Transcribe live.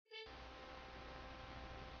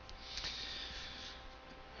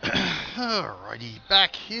Alrighty,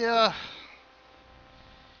 back here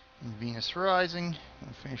in Venus Rising.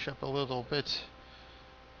 I'll finish up a little bit.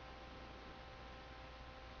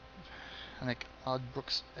 Nick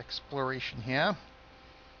Oddbrook's exploration here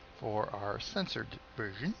for our censored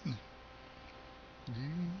version.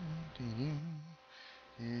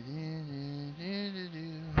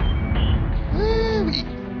 Woo-wee.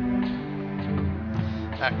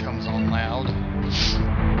 That comes on loud.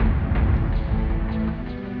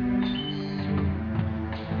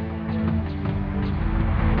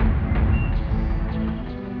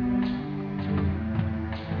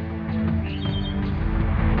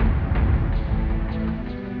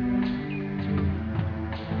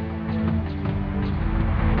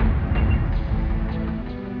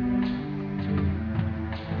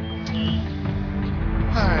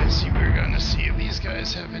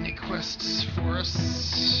 Have any quests for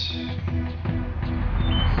us?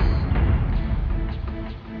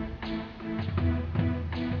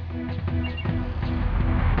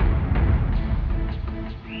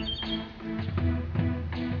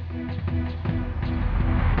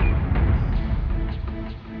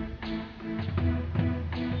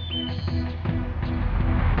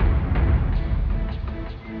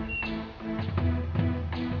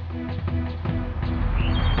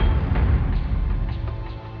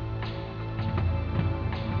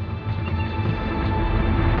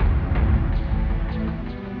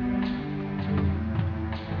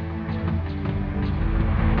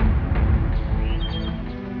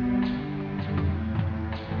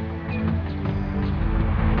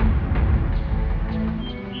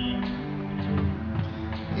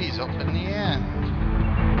 Up in the air.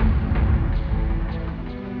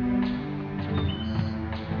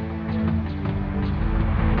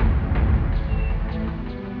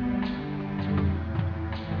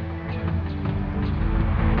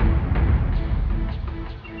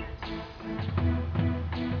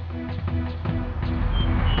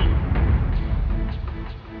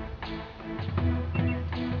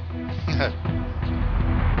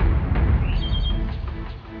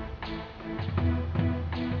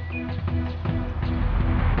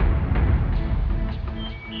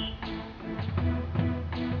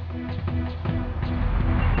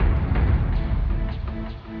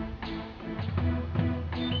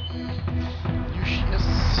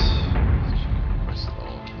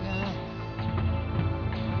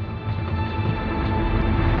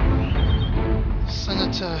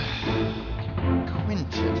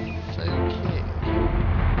 Quintif, okay.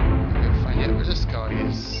 We're gonna find out where this guy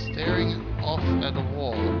is. Staring off at a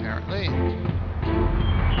wall, apparently.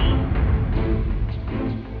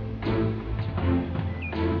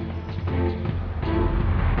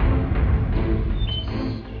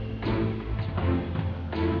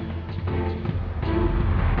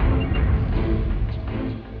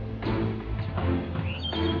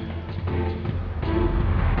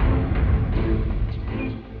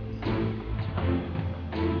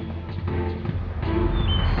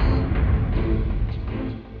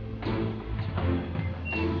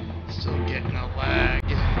 Still getting a lag.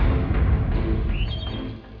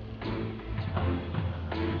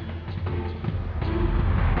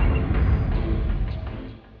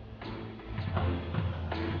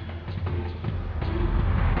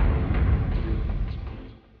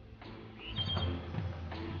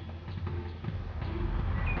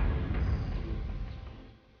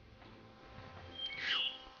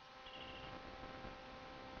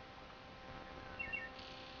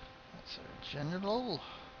 That's our general.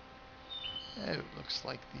 Oh, it looks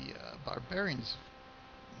like the barbarians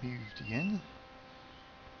moved again.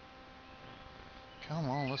 Come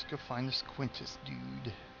on, let's go find this Quintus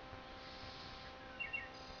dude.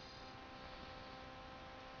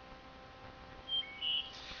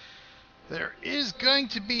 There is going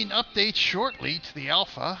to be an update shortly to the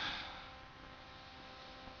alpha.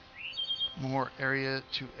 More area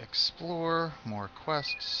to explore, more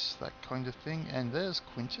quests, that kind of thing. And there's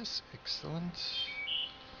Quintus, excellent.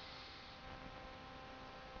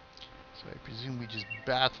 So I presume we just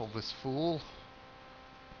battle this fool.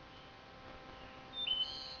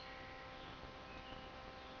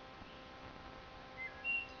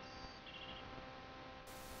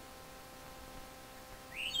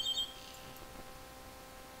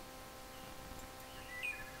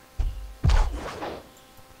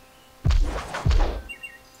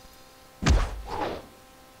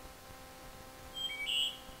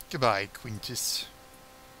 Goodbye, Quintus.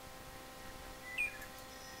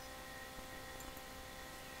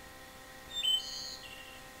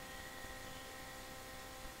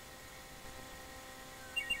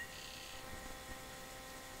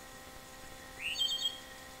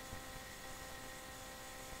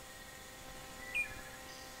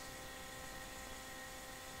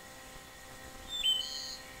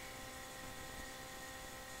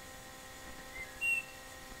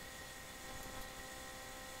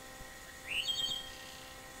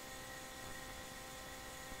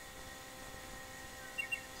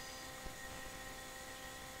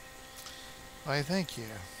 Why, thank you.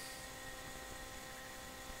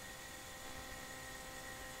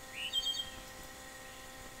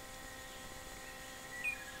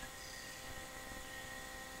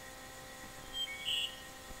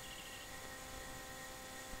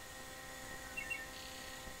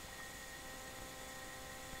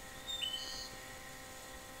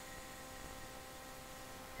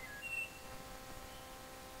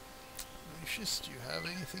 Lucius, do you have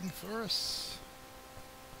anything for us?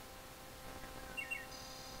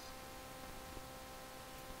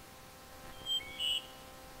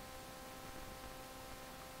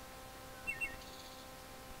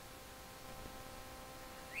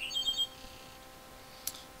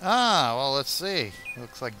 Ah, well, let's see.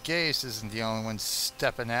 Looks like Gaius isn't the only one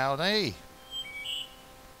stepping out, eh?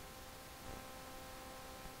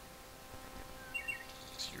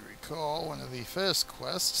 As you recall, one of the first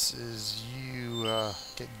quests is you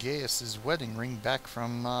get Gaius's wedding ring back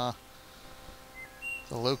from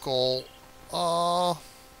the local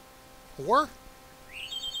whore?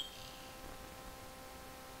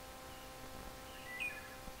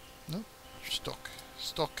 Nope, you're stuck.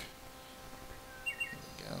 Stuck. There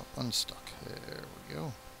we go. Unstuck. There we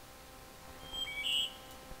go.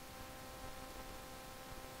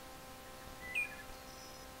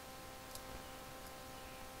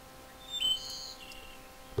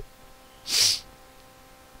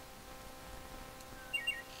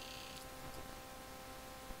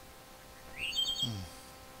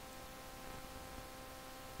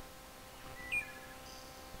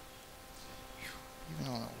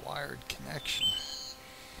 Even on a wired connection.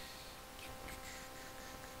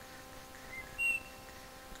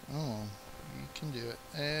 Come on, you can do it.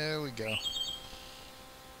 There we go.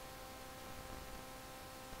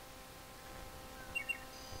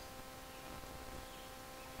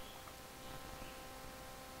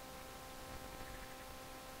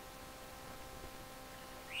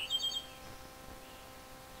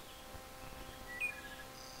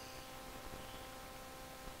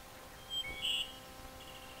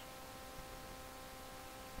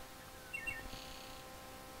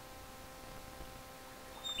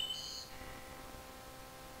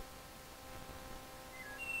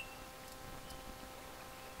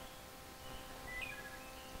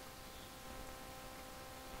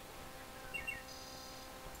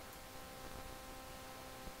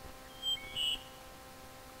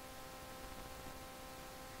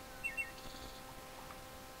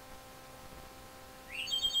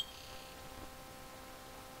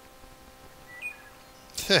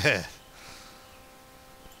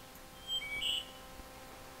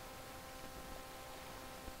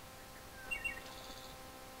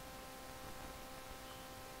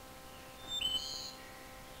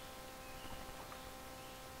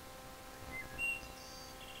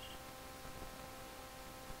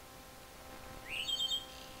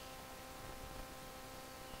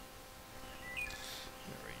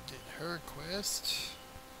 Her quest.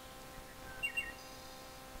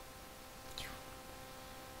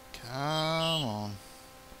 Come on.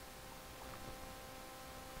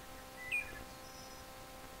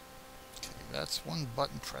 Okay, that's one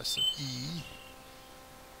button press of E.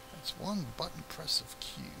 That's one button press of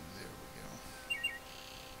Q. There we go.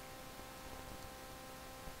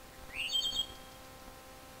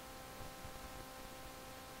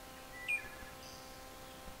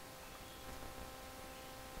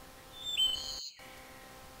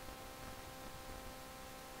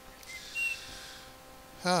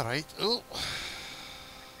 Alright, oh,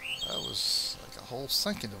 that was like a whole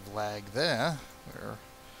second of lag there, where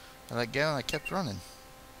I let go and I kept running.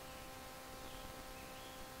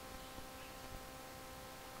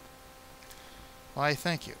 Why,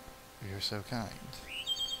 thank you. You're so kind.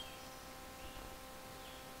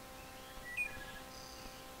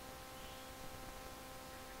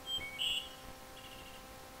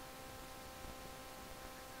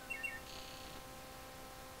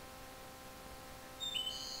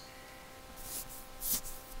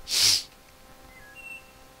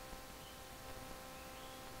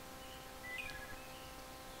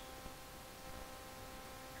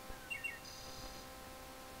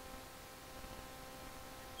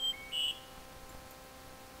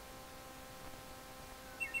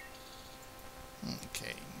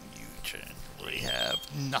 Okay, you generally have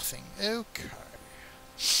nothing. Okay.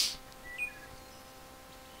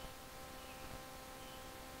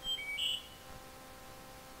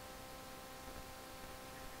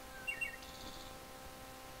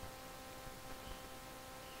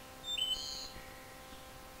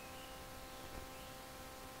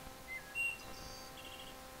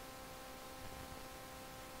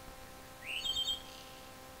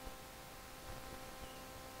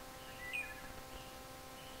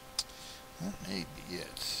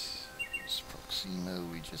 yet. This Proximo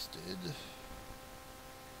we just did. We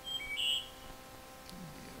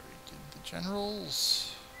already did the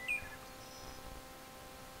generals.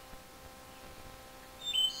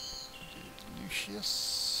 We did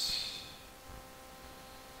Lucius.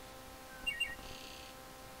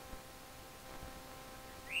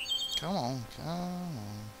 Come on, come on.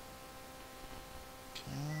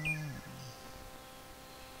 Come on.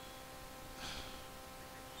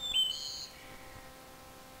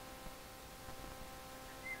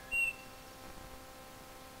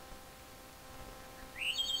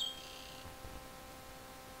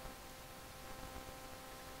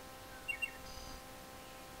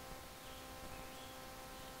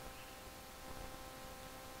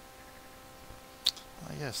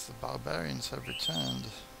 Ah, yes, the barbarians have returned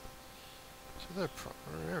to their proper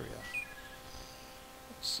area.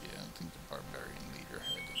 Let's see, I don't think the barbarian leader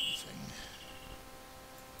had anything.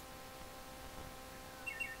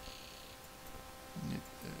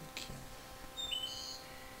 Okay.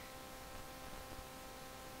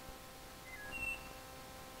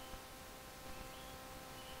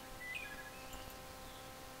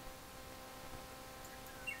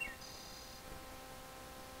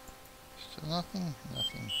 Still nothing?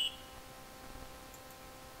 Nothing.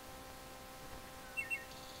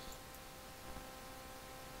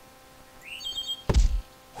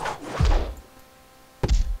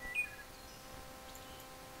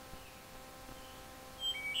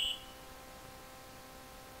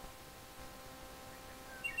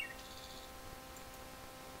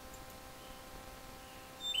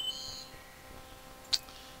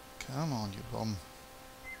 Come on, you bum.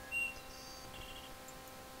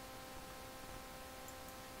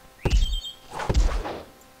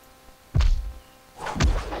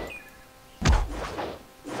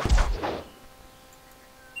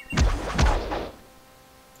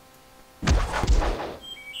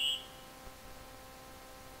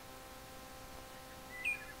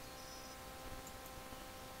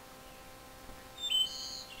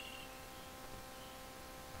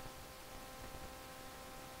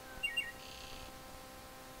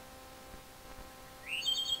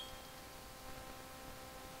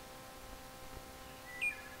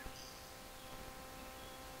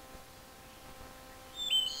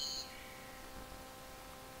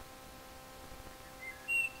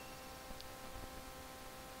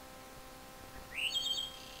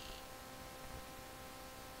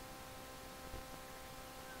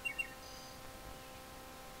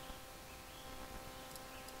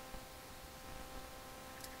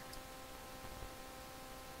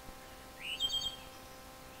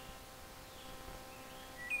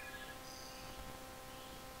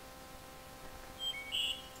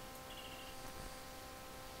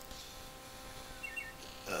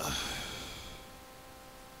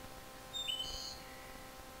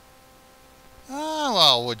 Ah,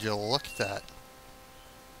 well, would you look at that?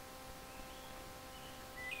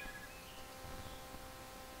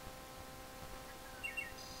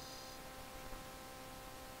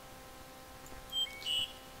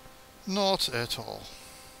 Not at all.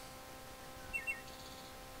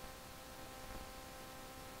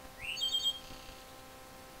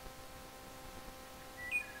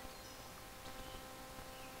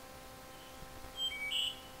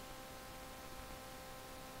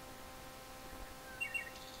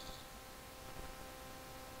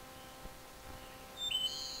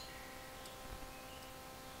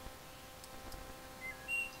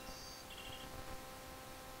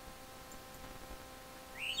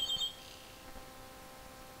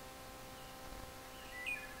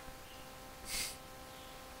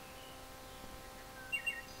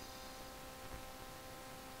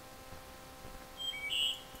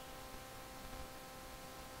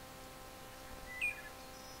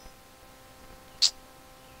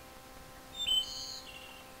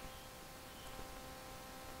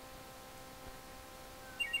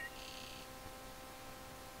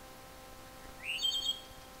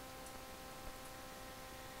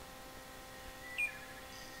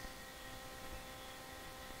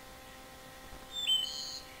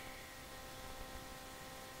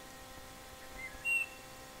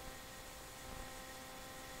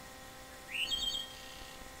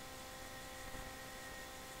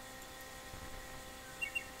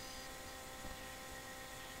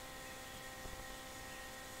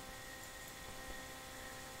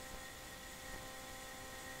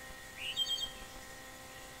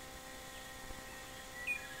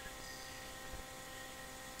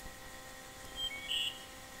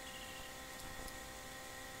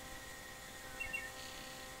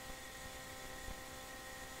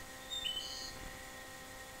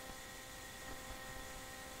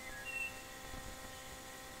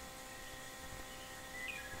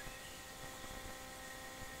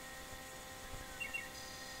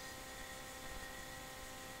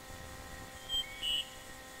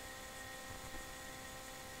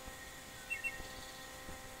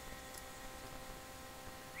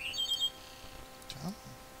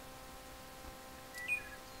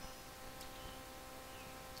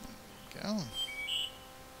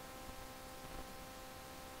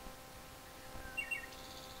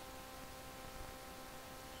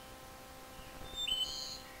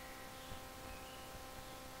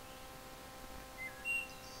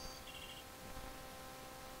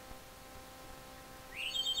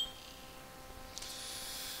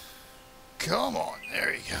 Come on,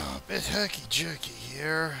 there you go. A bit herky-jerky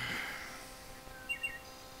here.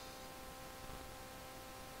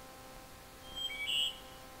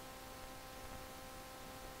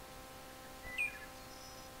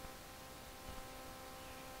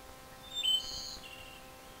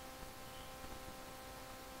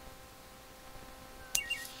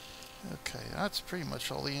 Okay, that's pretty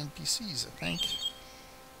much all the NPCs, I think.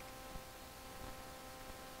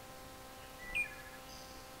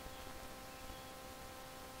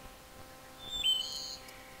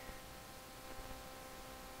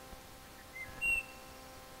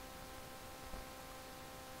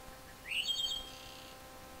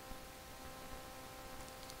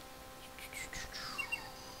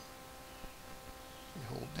 We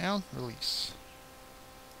hold down, release.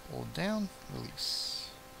 Hold down, release.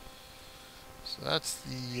 So that's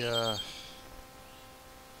the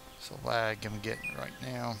lag I'm getting right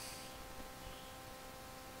now.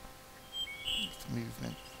 With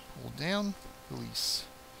movement. Hold down, release.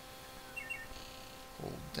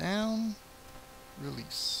 Hold down,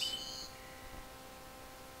 release.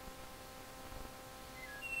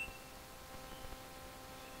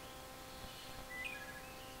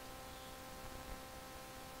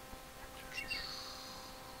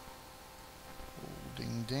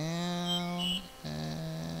 Holding down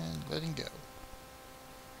and letting go.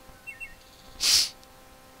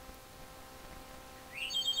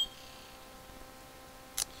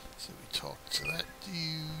 So we talked to that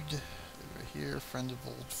dude over here, friend of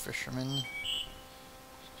old fisherman.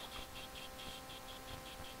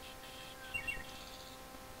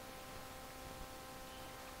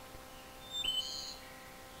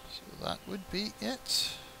 So that would be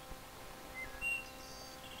it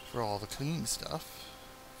for all the clean stuff.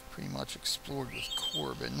 Pretty much explored with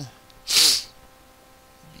Corbin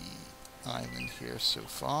the island here so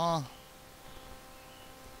far.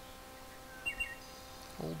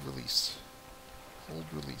 Hold, release. Hold,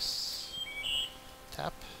 release.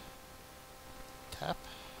 Tap. Tap.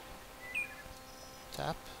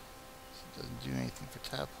 Tap. It doesn't do anything for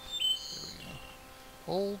tap. There we go.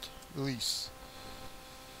 Hold, release.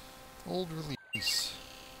 Hold, release.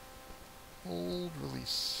 Hold,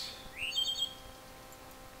 release.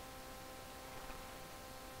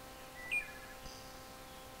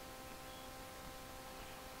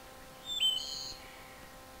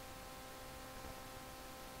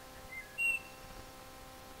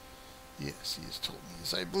 Yes, he has told me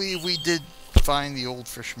this. I believe we did find the old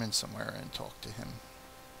fisherman somewhere and talk to him.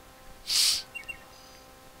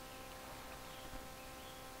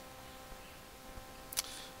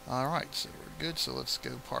 Alright, so we're good. So let's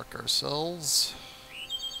go park ourselves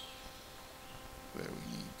where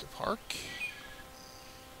we need to park.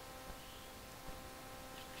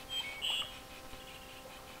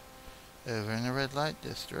 Over in the red light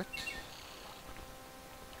district.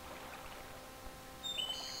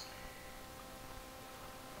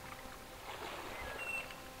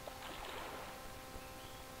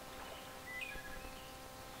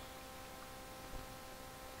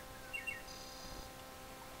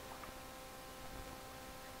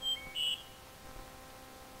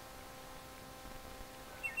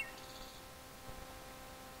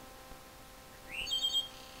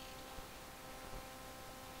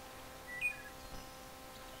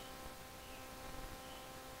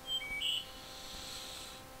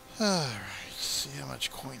 Alright, see how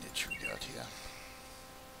much coinage we got here.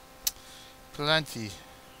 Plenty,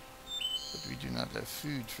 but we do not have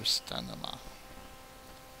food for stamina.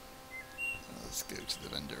 Let's go to the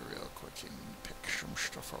vendor real quick and pick some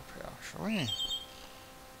stuff up here, shall we?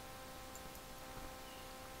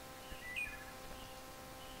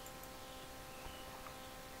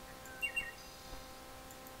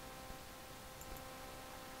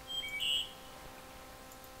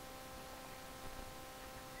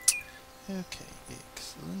 Okay,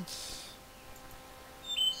 excellent.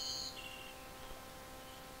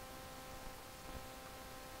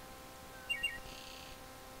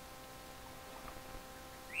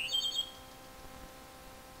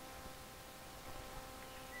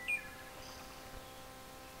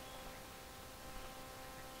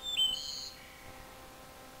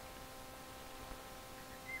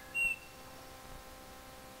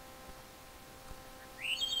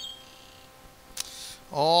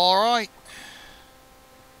 Alright.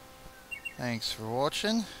 Thanks for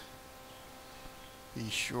watching. Be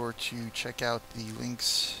sure to check out the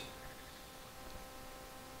links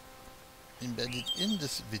embedded in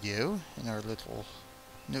this video in our little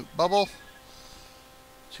note bubble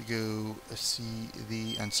to go see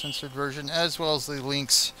the uncensored version, as well as the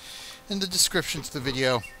links in the description to the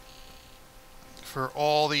video for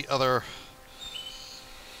all the other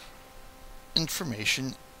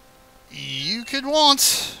information you could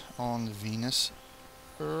want on Venus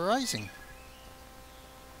rising.